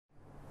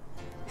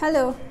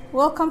Hello,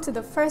 welcome to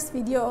the first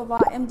video of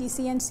our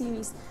MDCN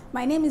series.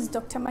 My name is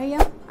Dr.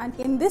 Maria, and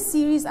in this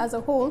series as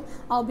a whole,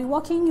 I'll be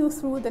walking you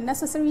through the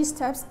necessary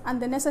steps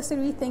and the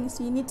necessary things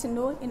you need to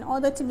know in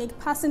order to make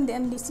passing the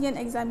MDCN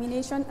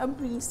examination a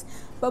breeze.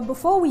 But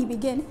before we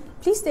begin,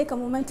 please take a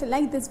moment to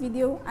like this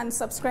video and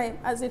subscribe,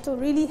 as it will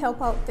really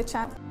help out the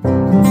channel.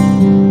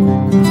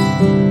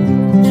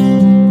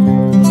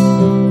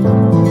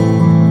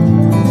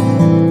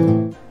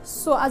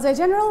 So as a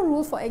general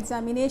rule for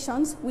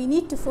examinations, we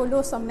need to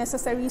follow some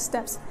necessary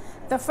steps.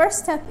 The first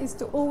step is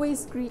to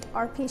always greet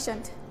our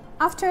patient.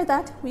 After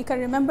that, we can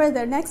remember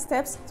the next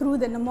steps through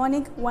the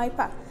mnemonic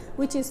WIPER,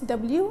 which is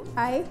W-I-P-E-R.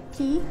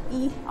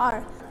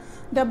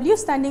 W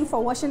standing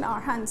for washing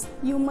our hands.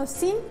 You must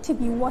seem to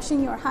be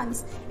washing your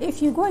hands.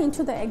 If you go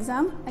into the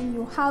exam and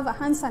you have a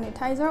hand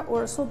sanitizer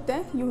or a soap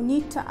there, you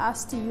need to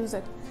ask to use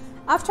it.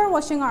 After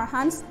washing our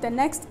hands, the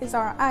next is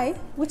our I,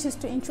 which is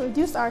to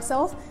introduce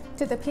ourselves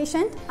to the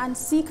patient and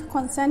seek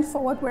consent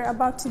for what we're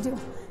about to do.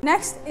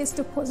 Next is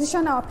to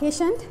position our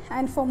patient,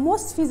 and for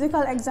most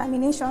physical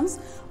examinations,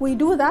 we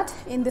do that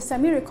in the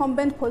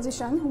semi-recumbent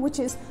position, which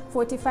is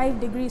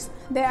 45 degrees.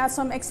 There are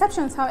some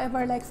exceptions,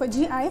 however, like for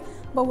GI,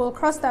 but we'll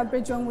cross that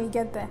bridge when we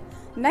get there.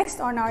 Next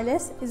on our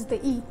list is the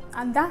E,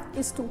 and that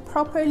is to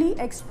properly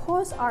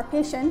expose our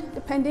patient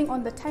depending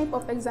on the type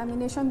of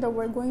examination that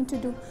we're going to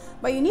do.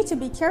 But you need to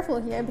be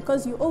careful here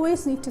because you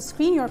always need to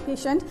screen your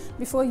patient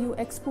before you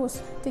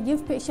expose to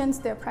give patients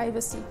their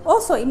privacy.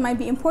 Also, it might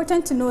be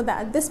important to know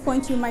that at this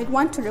point you might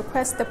want to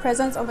request the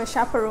presence of a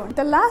chaperone.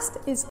 The last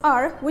is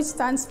R, which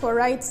stands for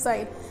right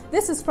side.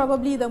 This is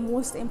probably the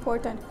most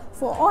important.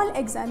 For all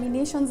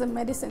examinations in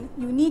medicine,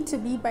 you need to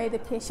be by the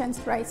patient's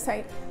right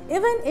side.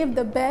 Even if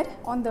the bed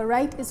on the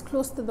right is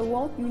close to the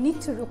wall, you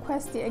need to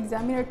request the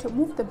examiner to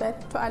move the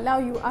bed to allow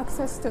you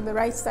access to the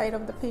right side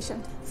of the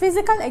patient.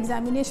 Physical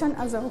examination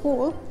as a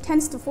whole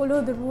tends to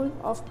follow the rule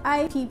of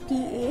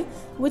IPPA,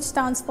 which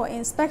stands for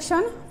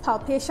inspection,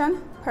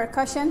 palpation,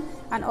 percussion,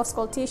 and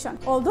auscultation.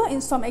 Although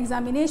in some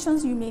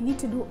examinations you may need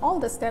to do all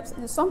the steps,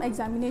 in some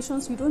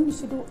examinations you don't need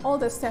to do all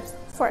the steps.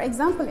 For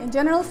example, in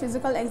general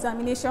physical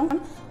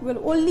examination,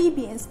 we'll only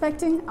be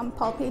inspecting and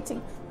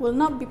palpating, will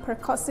not be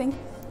percussing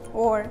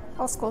or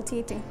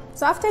auscultating.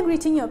 So after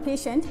greeting your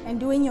patient and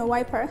doing your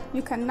WIPER,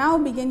 you can now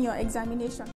begin your examination.